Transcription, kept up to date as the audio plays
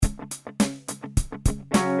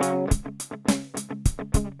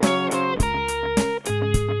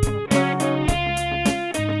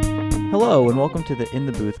and welcome to the In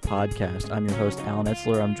the Booth podcast. I'm your host, Alan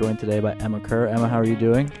Etzler. I'm joined today by Emma Kerr. Emma, how are you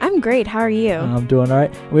doing? I'm great. How are you? I'm doing all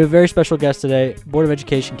right. We have a very special guest today, Board of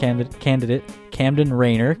Education candidate Camden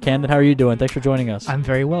Rayner. Camden, how are you doing? Thanks for joining us. I'm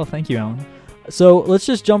very well, thank you, Alan. So let's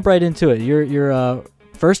just jump right into it. You're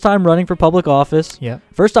first time running for public office. Yeah.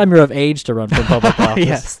 First time you're of age to run for public office.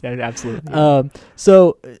 Yes, absolutely. Yeah.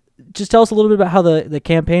 So just tell us a little bit about how the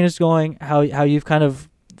campaign is going, how you've kind of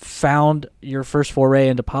found your first foray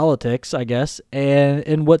into politics, I guess,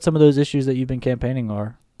 and what some of those issues that you've been campaigning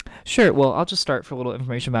are. Sure. Well, I'll just start for a little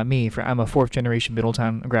information about me. I'm a fourth-generation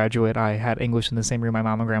Middletown graduate. I had English in the same room my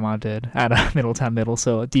mom and grandma did at Middletown Middle,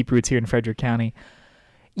 so deep roots here in Frederick County.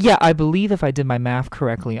 Yeah, I believe if I did my math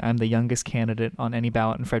correctly, I'm the youngest candidate on any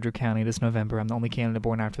ballot in Frederick County this November. I'm the only candidate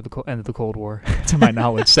born after the end of the Cold War, to my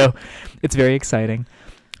knowledge, so it's very exciting.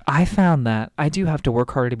 I found that I do have to work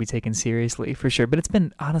harder to be taken seriously, for sure, but it's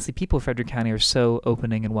been, honestly, people of Frederick County are so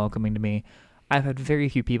opening and welcoming to me. I've had very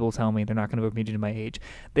few people tell me they're not going to vote for me due to my age.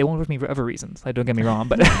 They won't vote for me for other reasons. Don't get me wrong,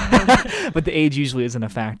 but but the age usually isn't a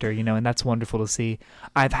factor, and that's wonderful to see.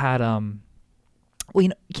 I've had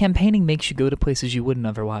campaigning makes you go to places you wouldn't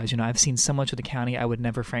otherwise. I've seen so much of the county I would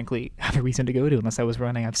never, frankly, have a reason to go to unless I was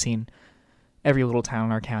running. I've seen every little town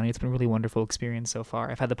in our county. It's been a really wonderful experience so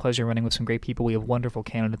far. I've had the pleasure of running with some great people. We have wonderful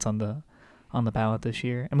candidates on the ballot this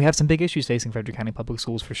year, and we have some big issues facing Frederick County Public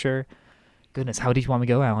Schools for sure. Goodness, how deep do you want me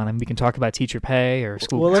to go, Alan? We can talk about teacher pay or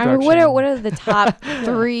school construction. What are the top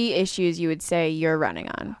 3 issues you would say you're running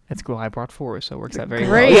on? It's cool. I brought 4, so it works out very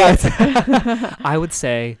great. well. Yeah, I would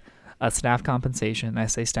say staff compensation. I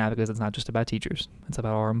say staff because it's not just about teachers. It's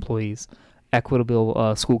about our employees.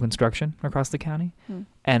 Equitable school construction across the county,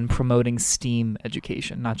 and promoting STEAM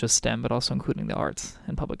education, not just STEM, but also including the arts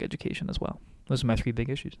and public education as well. Those are my 3 big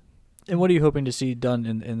issues. And what are you hoping to see done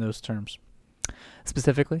in those terms?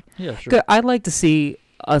 Specifically? Yeah, sure. Good. I'd like to see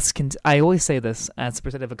us I always say this as a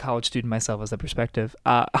perspective of a college student myself, as a perspective.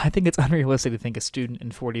 I think it's unrealistic to think a student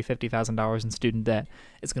in $40,000-$50,000 in student debt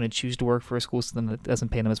is going to choose to work for a school system that doesn't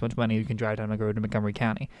pay them as much money. You can drive down the road to Montgomery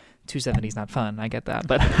County. 270 is not fun. I get that,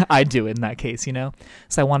 but I do it in that case,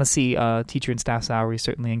 So I want to see teacher and staff salaries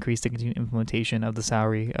certainly increase, the continued implementation of the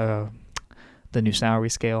salary, the new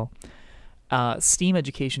salary scale. STEAM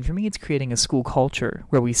education, for me, it's creating a school culture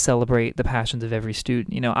where we celebrate the passions of every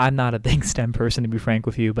student. I'm not a big STEM person, to be frank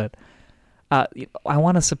with you, but I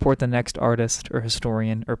want to support the next artist or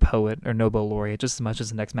historian or poet or Nobel laureate just as much as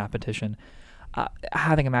the next mathematician.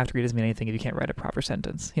 Having a math degree doesn't mean anything if you can't write a proper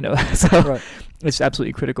sentence, So right. It's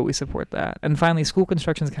absolutely critical we support that. And finally, school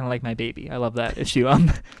construction is kind of like my baby. I love that issue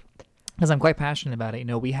because I'm quite passionate about it.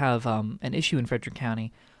 We have an issue in Frederick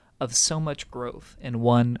County of so much growth in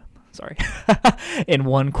one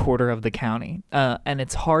quarter of the county. And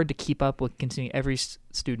it's hard to keep up with continuing. Every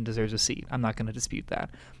student deserves a seat. I'm not going to dispute that.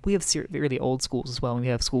 We have really old schools as well, and we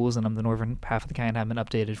have schools in the northern half of the county that haven't been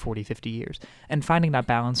updated 40, 50 years. And finding that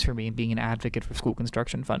balance for me and being an advocate for school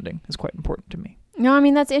construction funding is quite important to me. No, I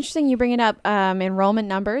mean, that's interesting you bring it up. Enrollment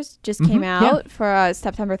numbers just came out for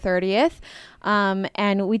September 30th.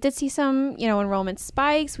 And we did see some, enrollment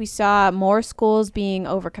spikes. We saw more schools being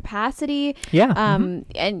over capacity. Yeah.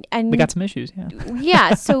 And we got some issues. Yeah.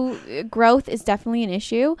 Yeah. So growth is definitely an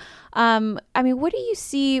issue. What do you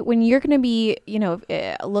see when you're going to be,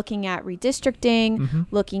 looking at redistricting,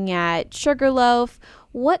 looking at Sugarloaf?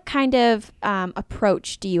 What kind of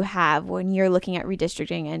approach do you have when you're looking at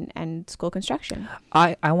redistricting and school construction?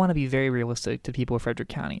 I want to be very realistic to people of Frederick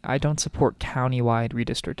County. I don't support countywide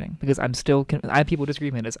redistricting because I have people disagree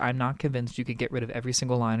with this. I'm not convinced you could get rid of every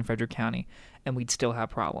single line in Frederick County and we'd still have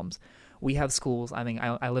problems. We have schools,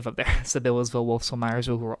 I live up there, Sabillasville, Wolfsville,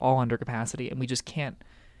 Myersville, who are all under capacity, and we just can't.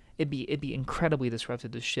 It'd be incredibly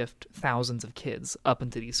disruptive to shift thousands of kids up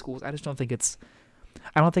into these schools. I don't think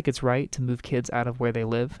it's right to move kids out of where they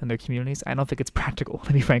live and their communities. I don't think it's practical,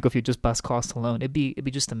 to be frank with you, just bus costs alone. It'd be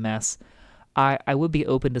just a mess. I would be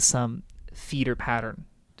open to some feeder pattern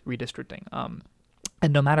redistricting.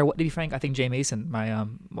 And no matter what, to be frank, I think Jay Mason, my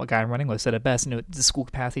guy I'm running with, said it best. The school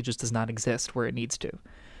capacity just does not exist where it needs to.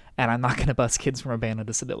 And I'm not going to bus kids from Urbana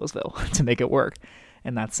to Sabillasville to make it work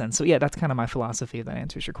in that sense. So, yeah, that's kind of my philosophy, if that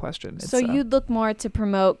answers your question. So you'd look more to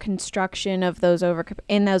promote construction of those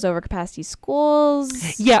overcapacity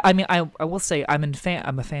schools? Yeah, I will say I'm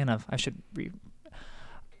a fan of,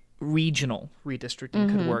 regional redistricting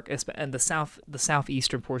could work. And the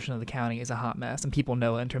southeastern portion of the county is a hot mess, and people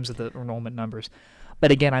know it in terms of the enrollment numbers.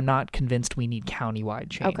 But again, I'm not convinced we need countywide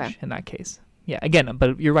change in that case. Yeah, again,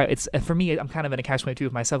 but you're right. It's for me, I'm kind of in a catch-22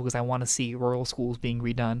 with myself because I want to see rural schools being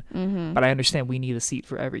redone. But I understand we need a seat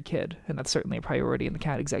for every kid, and that's certainly a priority, and the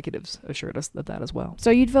CAT executives assured us that as well.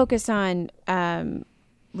 So you'd focus on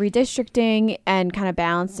redistricting and kind of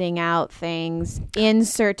balancing out things in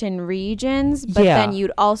certain regions, but then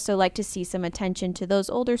you'd also like to see some attention to those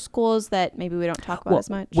older schools that maybe we don't talk about as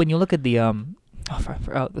much. When you look at the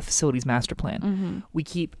facilities master plan,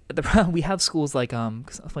 we have schools like a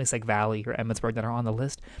place like Valley or Emmitsburg that are on the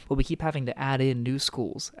list, but we keep having to add in new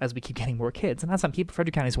schools as we keep getting more kids. And that's not people.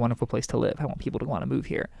 Frederick County is a wonderful place to live. I want people to want to move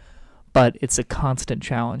here. But it's a constant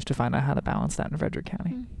challenge to find out how to balance that in Frederick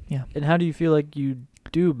County. Yeah. And how do you feel like you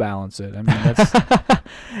do balance it? I mean, that's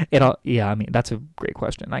that's a great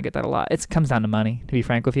question. I get that a lot. It comes down to money, to be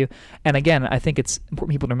frank with you. And again, I think it's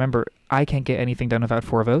important people to remember, I can't get anything done without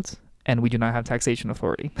 4 votes, and we do not have taxation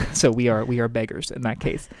authority. So we are beggars in that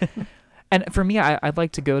case. And for me, I'd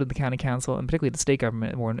like to go to the county council, and particularly the state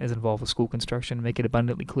government, more is involved with school construction, and make it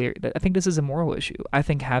abundantly clear that I think this is a moral issue. I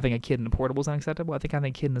think having a kid in a portable is unacceptable. I think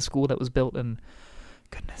having a kid in a school that was built in,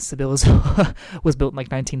 the bill was built in like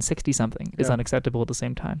 1960 something is unacceptable at the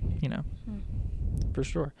same time. For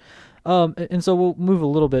sure. And so we'll move a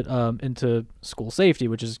little bit into school safety,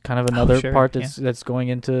 which is kind of another part that's going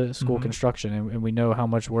into school construction. And we know how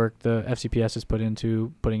much work the FCPS has put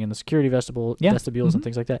into putting in the security vestibules and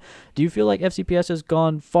things like that. Do you feel like FCPS has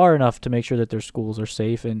gone far enough to make sure that their schools are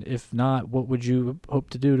safe? And if not, what would you hope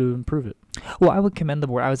to do to improve it? Well, I would commend the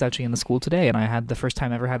board. I was actually in the school today, and I had the first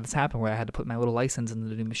time I ever had this happen where I had to put my little license into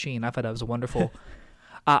the new machine. I thought that was a wonderful...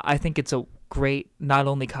 I think it's a great, not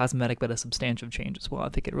only cosmetic, but a substantive change as well. I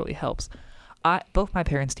think it really helps. Both my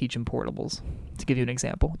parents teach in portables, to give you an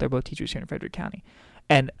example. They're both teachers here in Frederick County.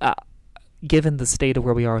 And given the state of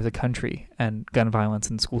where we are as a country and gun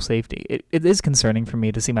violence and school safety, it is concerning for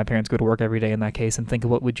me to see my parents go to work every day in that case and think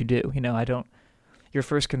of what would you do. Your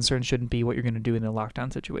first concern shouldn't be what you're going to do in a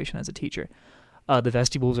lockdown situation as a teacher. The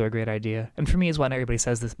vestibules are a great idea. And for me as well, not everybody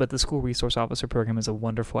says this, but the school resource officer program is a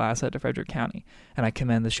wonderful asset to Frederick County. And I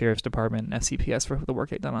commend the Sheriff's Department and FCPS for the work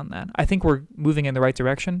they've done on that. I think we're moving in the right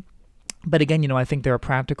direction. But again, I think there are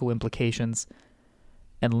practical implications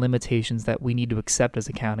and limitations that we need to accept as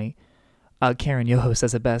a county. Karen Yoho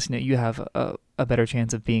says it best, you have a better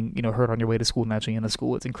chance of being, hurt on your way to school than actually in a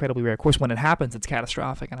school. It's incredibly rare. Of course, when it happens, it's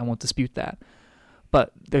catastrophic, and I won't dispute that.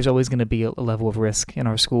 But there's always going to be a level of risk in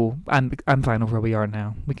our school. I'm fine with where we are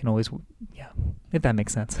now. We can always, if that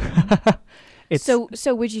makes sense.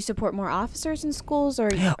 So would you support more officers in schools, or?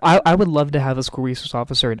 I would love to have a school resource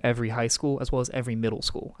officer in every high school as well as every middle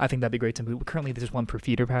school. I think that'd be great to move. Currently, there's one per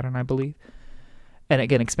feeder pattern, I believe. And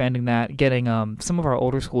again, expanding that, getting some of our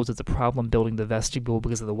older schools, it's a problem building the vestibule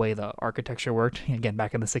because of the way the architecture worked. Again,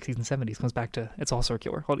 back in the 60s and 70s, comes back to it's all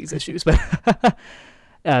circular, all these issues, but.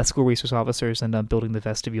 School resource officers and building the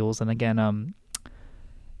vestibules, and again,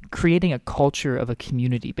 creating a culture of a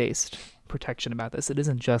community-based protection about this. It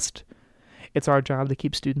isn't just, it's our job to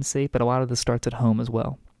keep students safe, but a lot of this starts at home as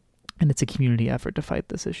well. And it's a community effort to fight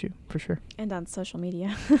this issue, for sure. And on social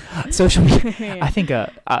media. Social media. Yeah. I think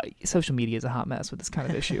social media is a hot mess with this kind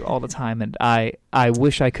of issue all the time, and I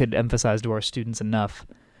wish I could emphasize to our students enough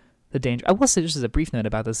the danger. I will say, just as a brief note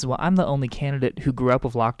about this as well, I'm the only candidate who grew up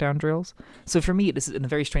with lockdown drills. So for me, this is in a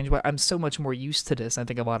very strange way. I'm so much more used to this. I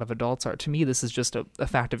think a lot of adults are. To me, this is just a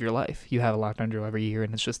fact of your life. You have a lockdown drill every year,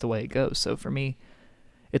 and it's just the way it goes. So for me,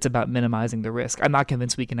 it's about minimizing the risk. I'm not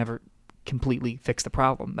convinced we can ever completely fix the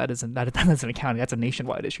problem. That isn't a county. That's a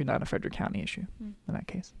nationwide issue, not a Frederick County issue in that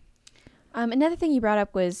case. Another thing you brought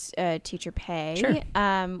up was teacher pay.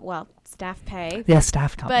 Sure. Staff pay. Yeah,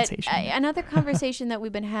 staff compensation. But another conversation that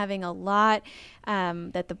we've been having a lot,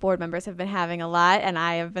 that the board members have been having a lot, and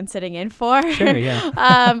I have been sitting in for, sure,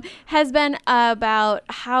 yeah. Has been about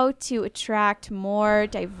how to attract more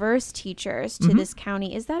diverse teachers to this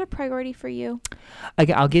county. Is that a priority for you?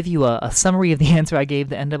 I'll give you a summary of the answer I gave.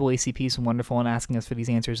 The NAACP is wonderful in asking us for these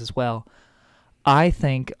answers as well. I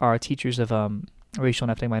think our teachers of racial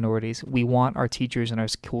and ethnic minorities, we want our teachers and our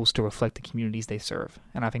schools to reflect the communities they serve,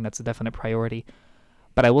 and I think that's a definite priority.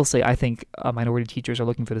 But I will say, I think minority teachers are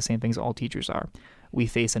looking for the same things all teachers are. We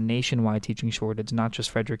face a nationwide teaching shortage, not just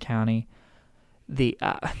Frederick County.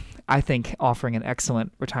 I think offering an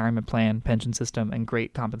excellent retirement plan, pension system, and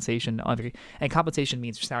great compensation, and compensation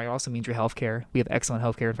means your salary, also means your health care. We have excellent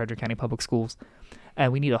health care in Frederick County Public Schools.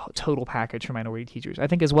 And we need a total package for minority teachers, I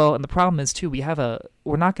think, as well. And the problem is, too,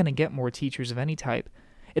 we're not going to get more teachers of any type.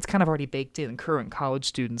 It's kind of already baked in. Current college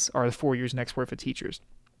students are the 4 years next worth of teachers.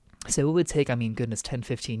 So it would take, 10,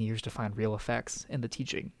 15 years to find real effects in the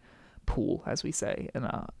teaching pool, as we say,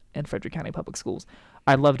 in Frederick County Public Schools.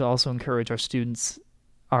 I'd love to also encourage our students,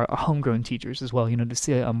 our homegrown teachers as well, to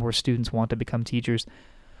see more students want to become teachers.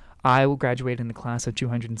 I will graduate in the class of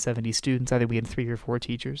 270 students. I think we had 3 or 4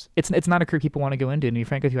 teachers. It's not a career people want to go into, and to be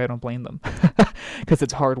frank with you, I don't blame them because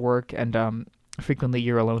it's hard work, and frequently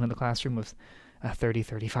you're alone in the classroom with 30,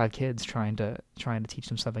 35 kids trying to teach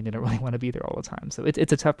them something they don't really want to be there all the time. So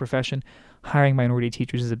it's a tough profession. Hiring minority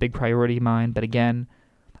teachers is a big priority of mine, but again,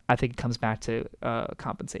 I think it comes back to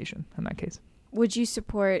compensation in that case. Would you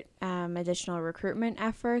support additional recruitment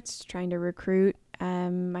efforts, trying to recruit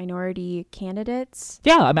minority candidates?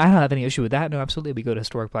 Yeah, I mean, I don't have any issue with that. No, absolutely. We go to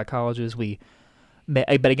historic black colleges. But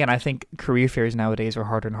again, I think career fairs nowadays are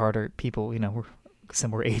harder and harder. People, we're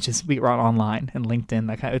similar ages. We're online and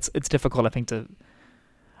LinkedIn. It's difficult, I think, I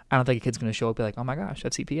don't think a kid's going to show up and be like, oh my gosh,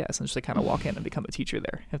 that's CPS, and just like kind of walk in and become a teacher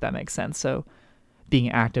there, if that makes sense. So being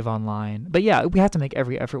active online. But yeah, we have to make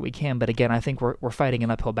every effort we can. But again, I think we're fighting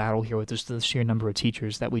an uphill battle here with just the sheer number of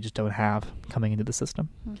teachers that we just don't have coming into the system.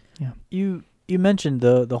 Yeah. You mentioned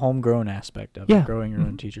the homegrown aspect of it, growing your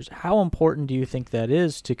own teachers. How important do you think that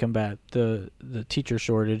is to combat the teacher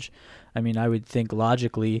shortage? I mean, I would think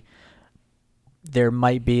logically there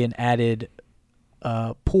might be an added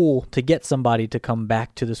pool to get somebody to come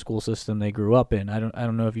back to the school system they grew up in. I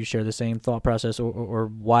don't know if you share the same thought process or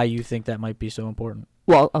why you think that might be so important.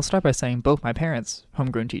 Well, I'll start by saying both my parents,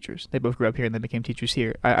 homegrown teachers. They both grew up here and they became teachers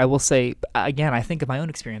here. I will say, again, I think of my own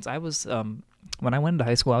experience. I was, when I went into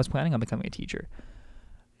high school, I was planning on becoming a teacher.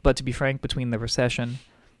 But to be frank, between the recession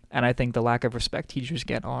and I think the lack of respect teachers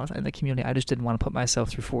get in the community, I just didn't want to put myself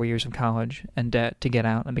through 4 years of college and debt to get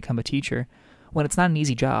out and become a teacher when it's not an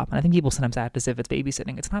easy job. And I think people sometimes act as if it's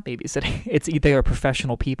babysitting. It's not babysitting. They are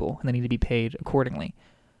professional people and they need to be paid accordingly.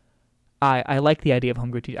 I like the idea of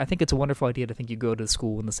homegrown teaching. I think it's a wonderful idea to think you go to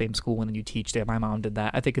school in the same school and then you teach there. My mom did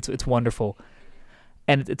that. I think it's wonderful.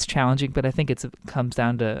 And it's challenging, but I think it comes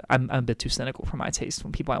down to, I'm a bit too cynical for my taste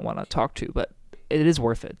from people I want to talk to, but it is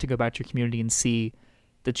worth it to go back to your community and see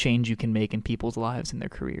the change you can make in people's lives and their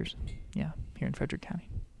careers. Yeah, here in Frederick County.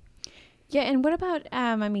 Yeah, and what about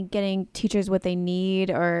getting teachers what they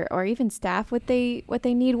need, or even staff what they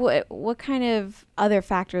need? What kind of other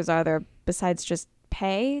factors are there besides just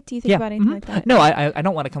pay? Do you think about anything like that? No, I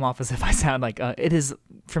don't want to come off as if I sound like it is,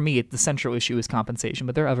 for me, the central issue is compensation,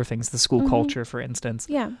 but there are other things, the school culture, for instance.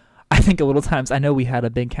 Yeah. I think a little times, I know we had a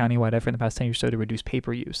big countywide effort in the past 10 years or so to reduce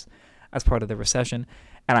paper use as part of the recession.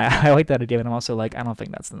 And I like that idea, and I'm also like, I don't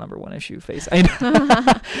think that's the number one issue facing.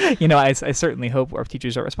 I certainly hope our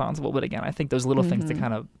teachers are responsible, but again, I think those little things that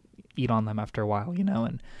kind of eat on them after a while,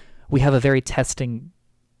 and we have a very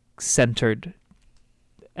testing-centered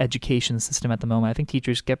education system at the moment. I think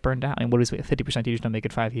teachers get burned out. I mean, 50% of teachers don't make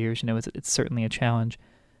it 5 years. It's certainly a challenge.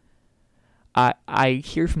 I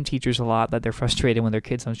hear from teachers a lot that they're frustrated when their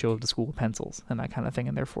kids don't show up to school with pencils and that kind of thing,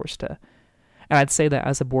 and they're forced to. And I'd say that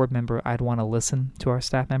as a board member, I'd want to listen to our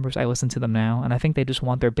staff members. I listen to them now, and I think they just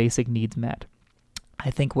want their basic needs met. I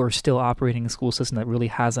think we're still operating a school system that really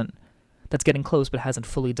that's getting close, but hasn't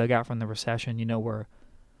fully dug out from the recession.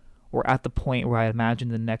 We're at the point where I imagine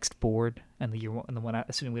the next board and the one,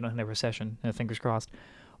 assuming we don't have a recession, fingers crossed,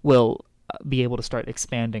 will be able to start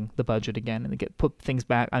expanding the budget again and put things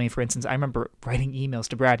back. I mean, for instance, I remember writing emails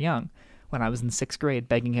to Brad Young when I was in 6th grade,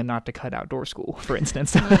 begging him not to cut outdoor school, for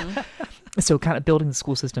instance. So kind of building the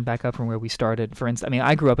school system back up from where we started. For instance, I mean,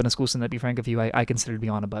 I grew up in a school system that, to be frank with you, I consider to be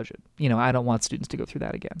on a budget. I don't want students to go through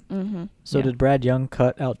that again. Mm-hmm. So did Brad Young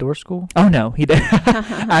cut outdoor school? Oh, no, he did.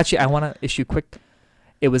 Actually, I want to issue quick.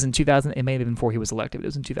 It was in 2000. It may have been before he was elected. It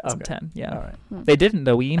was in 2010. Okay. Yeah. All right. They didn't,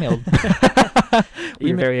 though. We emailed.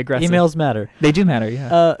 We were very aggressive. Emails matter. They do matter.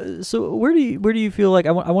 Yeah. So where do you feel like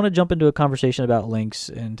I want to jump into a conversation about links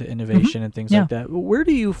and innovation and things like that. Where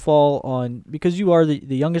do you fall on, because you are the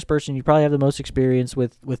youngest person, you probably have the most experience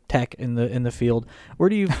with tech in the field. Where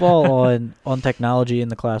do you fall on technology in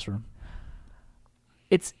the classroom?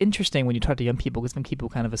 It's interesting when you talk to young people, because then people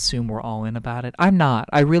kind of assume we're all in about it. I'm not.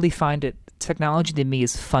 I really find technology to me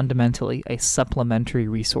is fundamentally a supplementary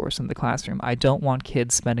resource in the classroom. I don't want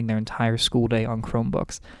kids spending their entire school day on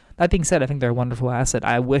Chromebooks. That being said, I think they're a wonderful asset.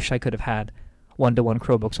 I wish I could have had one-to-one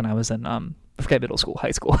Chromebooks when I was in middle school,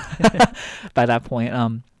 high school. By that point,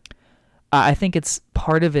 I think it's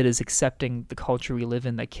part of it is accepting the culture we live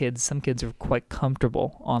in, that some kids are quite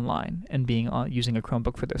comfortable online and using a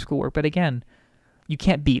Chromebook for their schoolwork. But again, you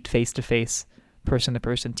can't beat face-to-face,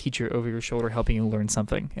 person-to-person, teacher over your shoulder helping you learn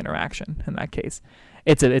something interaction in that case.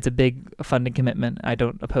 It's a big funding commitment. I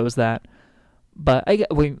don't oppose that. But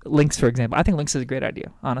links, for example, I think links is a great idea,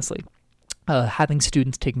 honestly. Having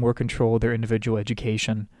students take more control of their individual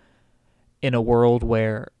education in a world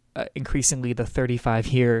where increasingly the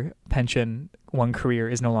 35-year pension, one career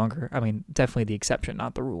is no longer, definitely the exception,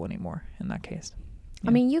 not the rule anymore in that case. Yeah.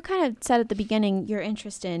 I mean, you kind of said at the beginning your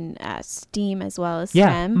interest in STEAM as well as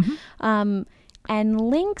STEM. Mm-hmm. And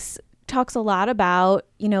Links talks a lot about,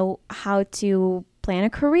 how to plan a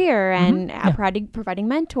career and providing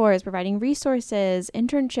mentors, providing resources,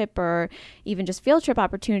 internship, or even just field trip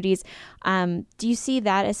opportunities. Do you see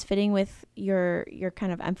that as fitting with your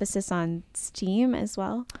kind of emphasis on STEAM as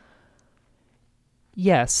well?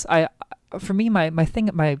 Yes, for me,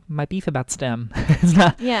 my beef about STEM is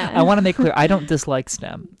not. Yeah. I want to make clear I don't dislike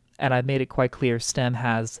STEM, and I've made it quite clear STEM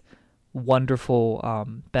has wonderful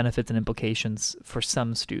benefits and implications for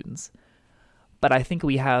some students. But I think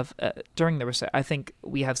we have, I think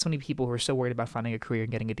we have so many people who are so worried about finding a career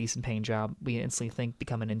and getting a decent paying job, we instantly think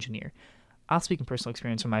become an engineer. I'll speak in personal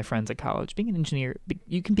experience from my friends at college. Being an engineer,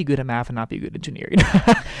 you can be good at math and not be a good engineer.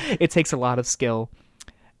 It takes a lot of skill.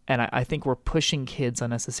 And I think we're pushing kids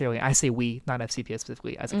unnecessarily. I say we, not FCPS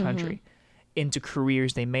specifically, as a country, into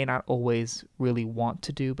careers they may not always really want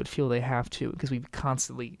to do, but feel they have to because we've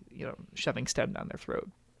constantly, shoving STEM down their throat.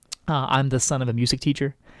 I'm the son of a music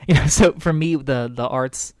teacher, so for me, the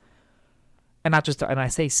arts, and not just, and I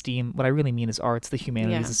say STEAM, what I really mean is arts, the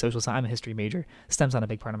humanities, the social science. I'm a history major. STEM's not a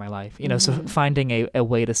big part of my life, so finding a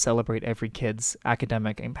way to celebrate every kid's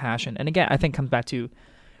academic and passion. And again, I think comes back to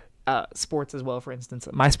sports as well. For instance,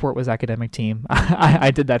 my sport was academic team.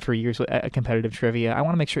 I did that for years with competitive trivia. I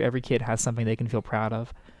want to make sure every kid has something they can feel proud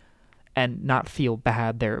of and not feel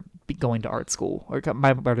bad they're going to art school. Or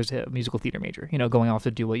my brother's a musical theater major, going off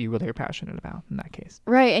to do what you really are passionate about in that case.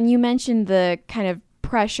 Right. And you mentioned the kind of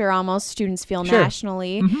pressure almost students feel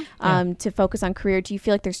nationally to focus on career. Do you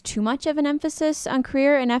feel like there's too much of an emphasis on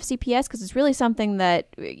career in FCPS? Because it's really something that,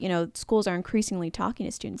 schools are increasingly talking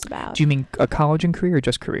to students about. Do you mean a college and career or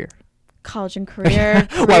just career? College and career.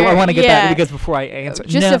 Well, I want to get that because before I answer.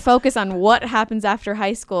 Just to focus on what happens after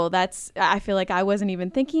high school, I feel like I wasn't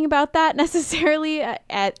even thinking about that necessarily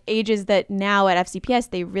at ages that now at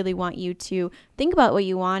FCPS, they really want you to think about what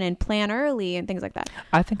you want and plan early and things like that.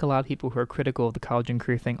 I think a lot of people who are critical of the college and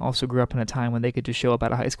career thing also grew up in a time when they could just show up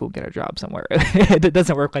out of high school and get a job somewhere. It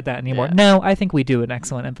doesn't work like that anymore. Yeah. No, I think we do an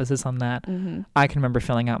excellent emphasis on that. I can remember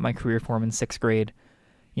filling out my career form in 6th grade,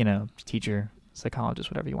 teacher, psychologist,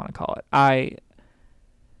 whatever you want to call it. I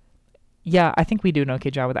think we do an okay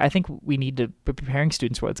job with it. I think we need to be preparing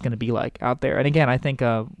students for what it's going to be like out there. And again, I think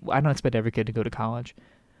I don't expect every kid to go to college.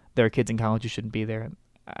 There are kids in college who shouldn't be there.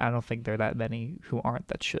 I don't think there are that many who aren't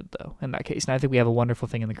that should, though, in that case. And I think we have a wonderful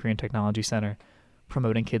thing in the Korean Technology Center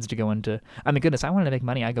promoting kids to go into, I mean, goodness, I wanted to make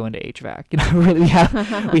money, I go into HVAC. Really,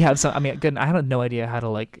 we have some, I mean, I have no idea how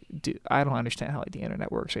to do, I don't understand how the internet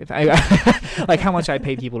works or anything. Like how much I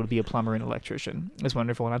pay people to be a plumber and electrician is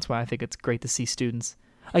wonderful. And that's why I think it's great to see students,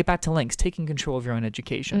 like back to Links, taking control of your own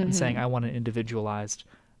education and saying, I want an individualized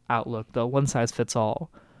outlook. The one size fits all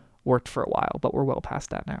worked for a while, but we're well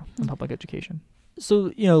past that now in public education.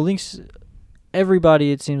 So, Links,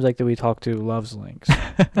 everybody it seems like that we talk to loves Links,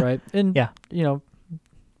 right? And,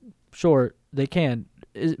 sure, they can,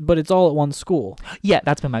 but it's all at one school. Yeah,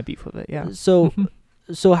 that's been my beef with it, yeah. So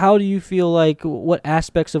how do you feel like, what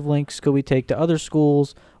aspects of Links could we take to other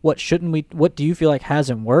schools? What do you feel like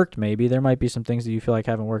hasn't worked maybe? There might be some things that you feel like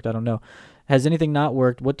haven't worked, I don't know. Has anything not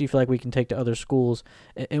worked? What do you feel like we can take to other schools?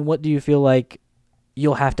 And what do you feel like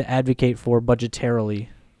you'll have to advocate for budgetarily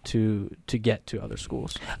to get to other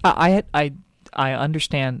schools? I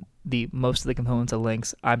understand most of the components of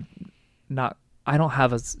Links. I don't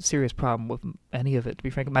have a serious problem with any of it, to be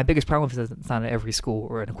frank. My biggest problem is that it's not at every school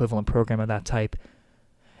or an equivalent program of that type.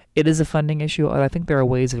 It is a funding issue, and I think there are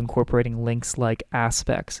ways of incorporating Links-like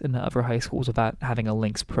aspects into other high schools without having a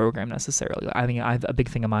Links program necessarily. I mean, a big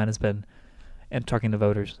thing of mine has been, and talking to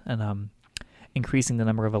voters, and increasing the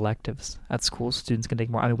number of electives at schools. Students can take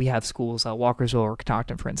more. I mean, we have schools, Walkersville or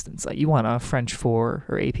Catoctin, for instance. You want a French 4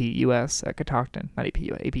 or AP US at Catoctin, not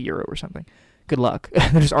AP Euro or something. Good luck.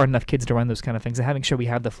 There just aren't enough kids to run those kind of things. And having sure we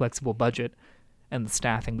have the flexible budget and the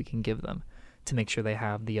staffing we can give them to make sure they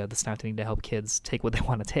have the staff they need to help kids take what they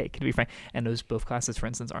want to take, to be frank. And those both classes, for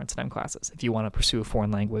instance, aren't STEM classes. If you want to pursue a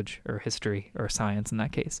foreign language or history or science in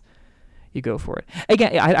that case, you go for it.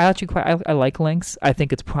 Again, I actually I like Links. I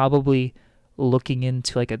think it's probably looking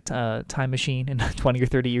into like a time machine in 20 or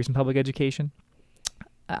 30 years in public education.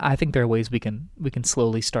 I think there are ways we can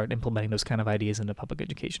slowly start implementing those kind of ideas into public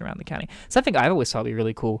education around the county. Something I've always thought would be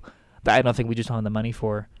really cool that I don't think we just don't have the money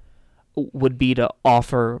for would be to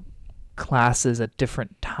offer classes at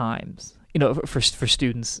different times, for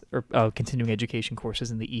students or continuing education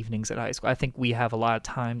courses in the evenings at high school. I think we have a lot of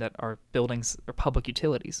time that our buildings or public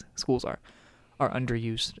utilities, schools are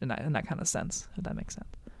underused in that kind of sense, if that makes sense.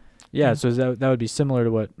 Yeah, so that would be similar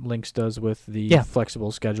to what Lynx does with the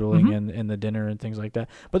flexible scheduling and the dinner and things like that.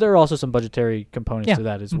 But there are also some budgetary components to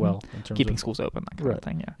that as well. In terms keeping of schools open, that kind of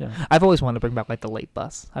thing, yeah. I've always wanted to bring back like the late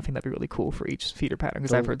bus. I think that'd be really cool for each feeder pattern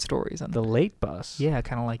because I've heard stories. And the late bus? Yeah,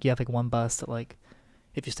 kind of like you have like one bus that like,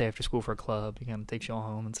 if you stay after school for a club, it kind of takes you all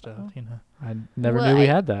home and stuff, you know. I never knew we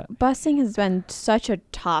had that. Busing has been such a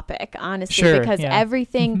topic, honestly, because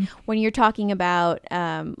everything, when you're talking about,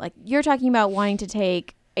 like you're talking about wanting to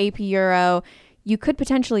take AP Euro, you could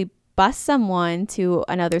potentially bus someone to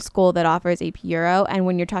another school that offers AP Euro. And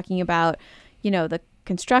when you're talking about, you know, the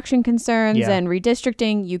construction concerns and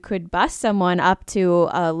redistricting, you could bus someone up to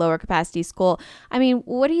a lower capacity school. I mean,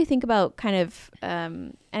 what do you think about kind of,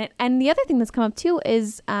 and the other thing that's come up too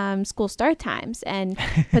is school start times and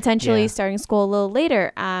potentially starting school a little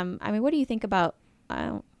later. I mean, what do you think about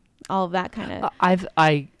all of that kind of?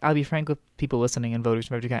 I'll be frank with people listening and voters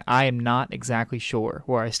from Frederick County. I am not exactly sure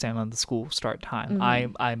where I stand on the school start time.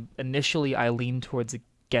 I initially lean towards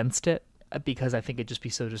against it because I think it'd just be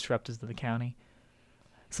so disruptive to the county.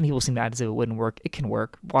 Some people seem to as if it wouldn't work. It can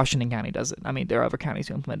work. Washington County does it. I mean, there are other counties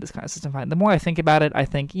who implement this kind of system fine. The more I think about it, I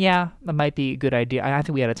think, that might be a good idea. I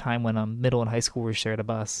think we had a time when middle and high school were shared a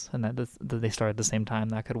bus, and that they started at the same time.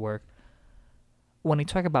 That could work. When you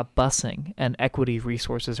talk about busing and equity of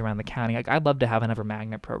resources around the county, like I'd love to have another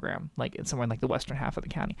magnet program, like in somewhere in like the western half of the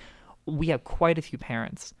county. We have quite a few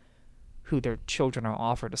parents who their children are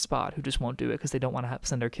offered a spot who just won't do it because they don't want to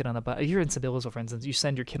send their kid on a bus. If you're in Sibyllsville, for instance, you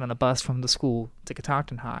send your kid on a bus from the school to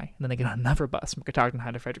Catoctin High, and then they get on another bus from Catoctin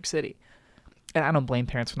High to Frederick City. And I don't blame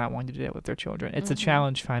parents for not wanting to do that with their children. It's a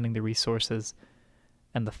challenge finding the resources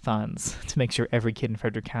and the funds to make sure every kid in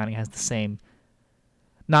Frederick County has the same,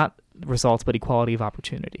 not results, but equality of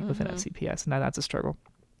opportunity within FCPS. And that's a struggle.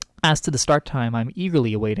 As to the start time, I'm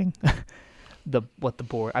eagerly awaiting what the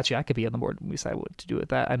board, actually I could be on the board and we decide what to do with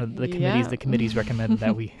that. I know the committees recommended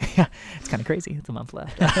that we it's kind of crazy, it's a month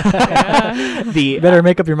left. Better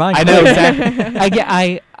make up your mind. I know, exactly.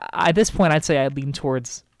 I at this point I'd say I lean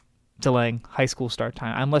towards delaying high school start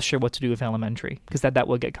time. I'm less sure what to do with elementary because that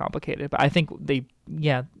would get complicated, but I think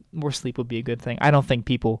more sleep would be a good thing. I don't think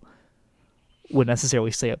people would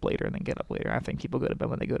necessarily stay up later and then get up later. I think people go to bed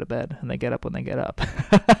when they go to bed and they get up when they get up.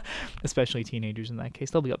 Especially teenagers in that case.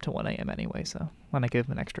 They'll be up till 1 a.m. anyway, so why not give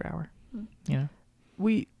them an extra hour? You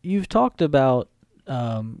know? You've talked about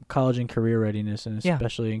college and career readiness, and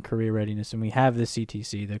especially in career readiness, and we have the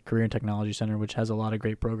CTC, the Career and Technology Center, which has a lot of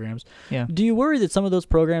great programs. Yeah. Do you worry that some of those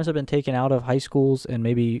programs have been taken out of high schools and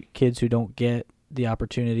maybe kids who don't get the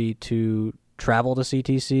opportunity to travel to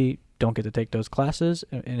CTC don't get to take those classes?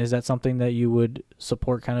 And is that something that you would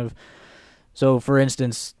support kind of? So for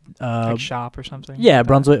instance, like shop or something? Yeah,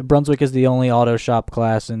 Brunswick is the only auto shop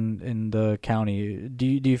class in the county. Do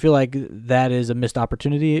you feel like that is a missed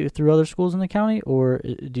opportunity through other schools in the county, or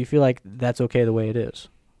do you feel like that's okay the way it is?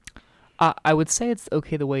 I would say it's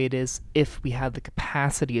okay the way it is if we had the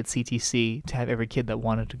capacity at CTC to have every kid that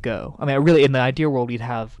wanted to go. I mean, really, in the ideal world, we'd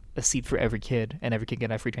have a seat for every kid, and every kid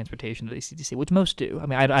can have free transportation to the CTC, which most do. I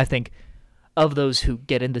mean, I think of those who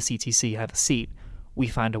get into CTC have a seat, we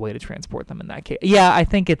find a way to transport them in that case. Yeah, I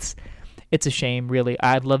think it's a shame, really.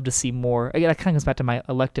 I'd love to see more. Again, that kind of goes back to my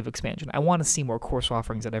elective expansion. I want to see more course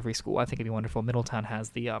offerings at every school. I think it'd be wonderful. Middletown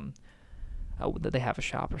has the they have a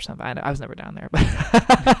shop or something. I was never down there,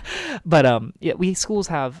 but schools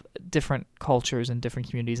have different cultures and different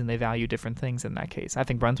communities, and they value different things in that case. I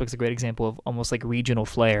think Brunswick's a great example of almost like regional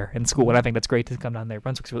flair in school, and I think that's great to come down there.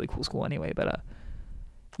 Brunswick's a really cool school anyway, but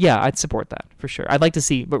I'd support that for sure. I'd like to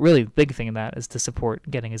see, but really the big thing in that is to support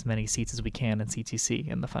getting as many seats as we can in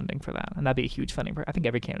CTC and the funding for that, and that'd be a huge funding. I think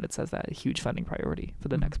every candidate says that, a huge funding priority for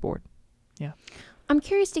the next board. Yeah. I'm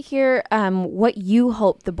curious to hear what you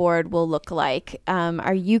hope the board will look like.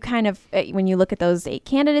 Are you kind of, when you look at those 8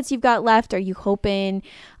 candidates you've got left, are you hoping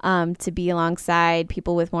to be alongside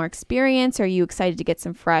people with more experience? Are you excited to get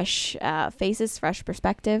some fresh faces, fresh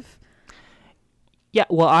perspective? Yeah,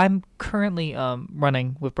 well, I'm currently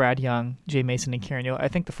running with Brad Young, Jay Mason, and Karen Yo. I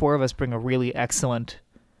think the 4 of us bring a really excellent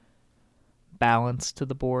balance to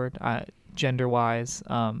the board. Gender-wise,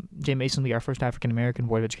 Jay Mason will be our first African-American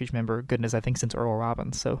Board of Education member, goodness, I think since Earl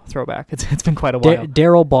Robbins, so throwback. It's been quite a while.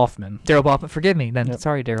 Daryl Boffman, forgive me then. Yep.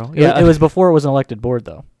 Sorry, Daryl. Yeah, it was before it was an elected board,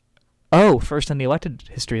 though. Oh, first in the elected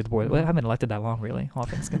history of the board. Well, I haven't been elected that long, really, all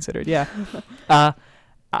things considered. Yeah.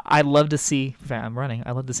 I'd love to see, I'm running,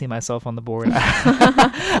 I'd love to see myself on the board.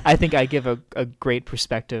 I think I give a great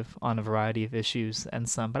perspective on a variety of issues and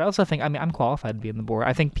some, but I also think, I'm qualified to be on the board.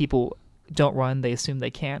 I think people don't run, they assume they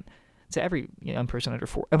can't. To every young person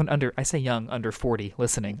under 40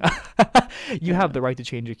 listening, you have the right to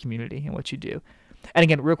change your community and what you do. And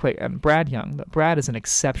again, real quick, Brad Young. Brad is an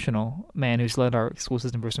exceptional man who's led our school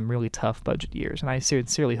system for some really tough budget years, and I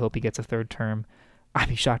sincerely hope he gets a third term. I'd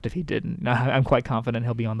be shocked if he didn't. I'm quite confident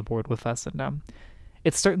he'll be on the board with us, and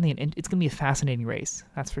it's certainly it's going to be a fascinating race.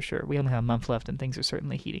 That's for sure. We only have a month left, and things are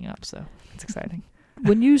certainly heating up, so it's exciting.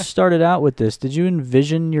 When you started out with this, did you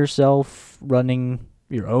envision yourself running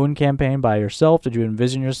your own campaign by yourself? Did you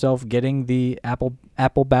envision yourself getting the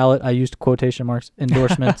Apple ballot? I used quotation marks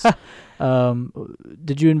endorsements.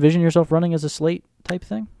 Did you envision yourself running as a slate type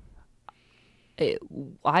thing?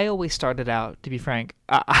 I always started out, to be frank,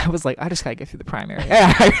 I was like, I just gotta get through the primary.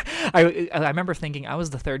 I remember thinking I was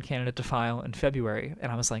the third candidate to file in February,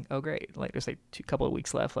 and I was like, oh great, like there's like couple of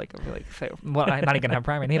weeks left, like I'm not even gonna have a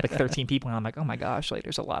primary. And they had like 13 people, and I'm like, oh my gosh, like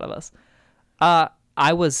there's a lot of us.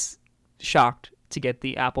 I was shocked to get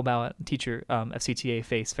the Apple ballot teacher FCTA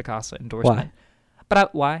face FCASA endorsement. Why?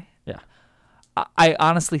 But why? Yeah. I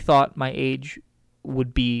honestly thought my age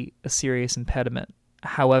would be a serious impediment.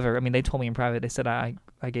 However, I mean, they told me in private, they said I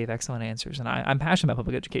gave excellent answers, and I'm passionate about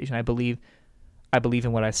public education. I believe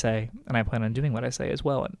in what I say, and I plan on doing what I say as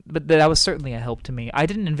well. But that was certainly a help to me. I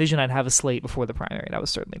didn't envision I'd have a slate before the primary. That was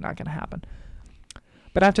certainly not going to happen.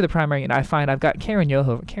 But after the primary, and I find I've got Karen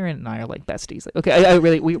Yoho. Karen and I are like besties. Like, okay,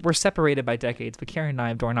 we're separated by decades, but Karen and I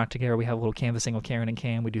have door knocked together. We have a little canvassing with Karen and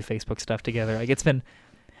Cam. We do Facebook stuff together. Like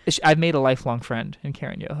I've made a lifelong friend in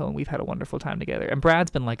Karen Yoho, and we've had a wonderful time together. And Brad's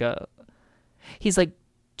been he's like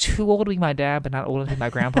too old to be my dad, but not old enough to be my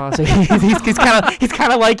grandpa. So he's kind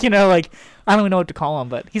of like, like I don't even know what to call him,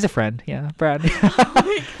 but he's a friend. Yeah, Brad.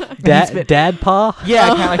 Dad pa.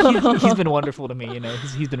 Yeah, kind of like he's been wonderful to me.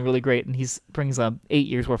 He's been really great, and he's brings 8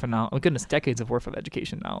 years worth of knowledge. Oh goodness, decades of worth of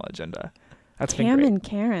education knowledge, and that's been great. Cam and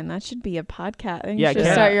Karen, that should be a podcast. Yeah, you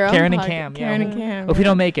should start your own Karen podcast. And Cam. Karen and Cam. If we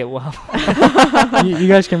don't make it, well, you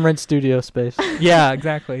guys can rent studio space. Yeah,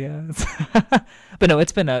 exactly. Yeah, but no,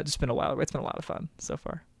 it's been a while. It's been a lot of fun so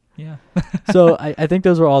far. Yeah. So I think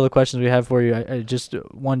those were all the questions we have for you. I just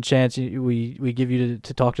one chance we give you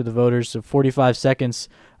to talk to the voters. So 45 seconds.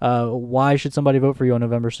 Why should somebody vote for you on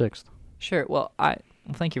November 6th? Sure. Well,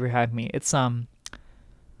 thank you for having me. It's I've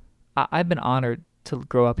been honored to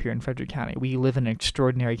grow up here in Frederick County. We live in an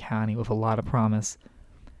extraordinary county with a lot of promise,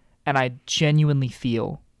 and I genuinely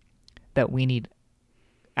feel that we need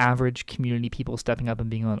average community people stepping up and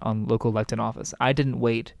being on local elected office. I didn't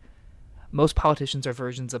wait. Most politicians are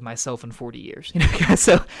versions of myself in 40 years.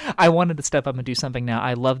 So I wanted to step up and do something now.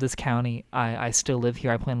 I love this county. I still live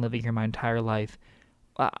here. I plan on living here my entire life.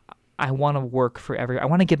 I want to work for I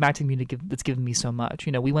want to give back to the community that's given me so much.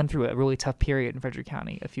 We went through a really tough period in Frederick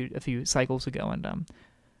County a few cycles ago, and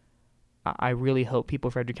I really hope people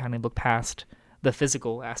in Frederick County look past the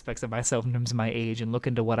physical aspects of myself in terms of my age and look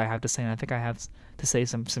into what I have to say. And I think I have to say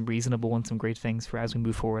some reasonable and some great things for as we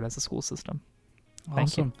move forward as a school system.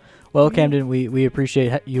 Thank you. Well, Camden, we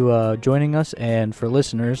appreciate you joining us. And for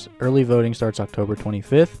listeners, early voting starts October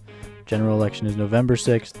 25th. General election is November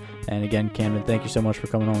 6th. And again, Camden, thank you so much for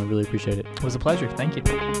coming on. We really appreciate it. It was a pleasure. Thank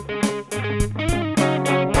you.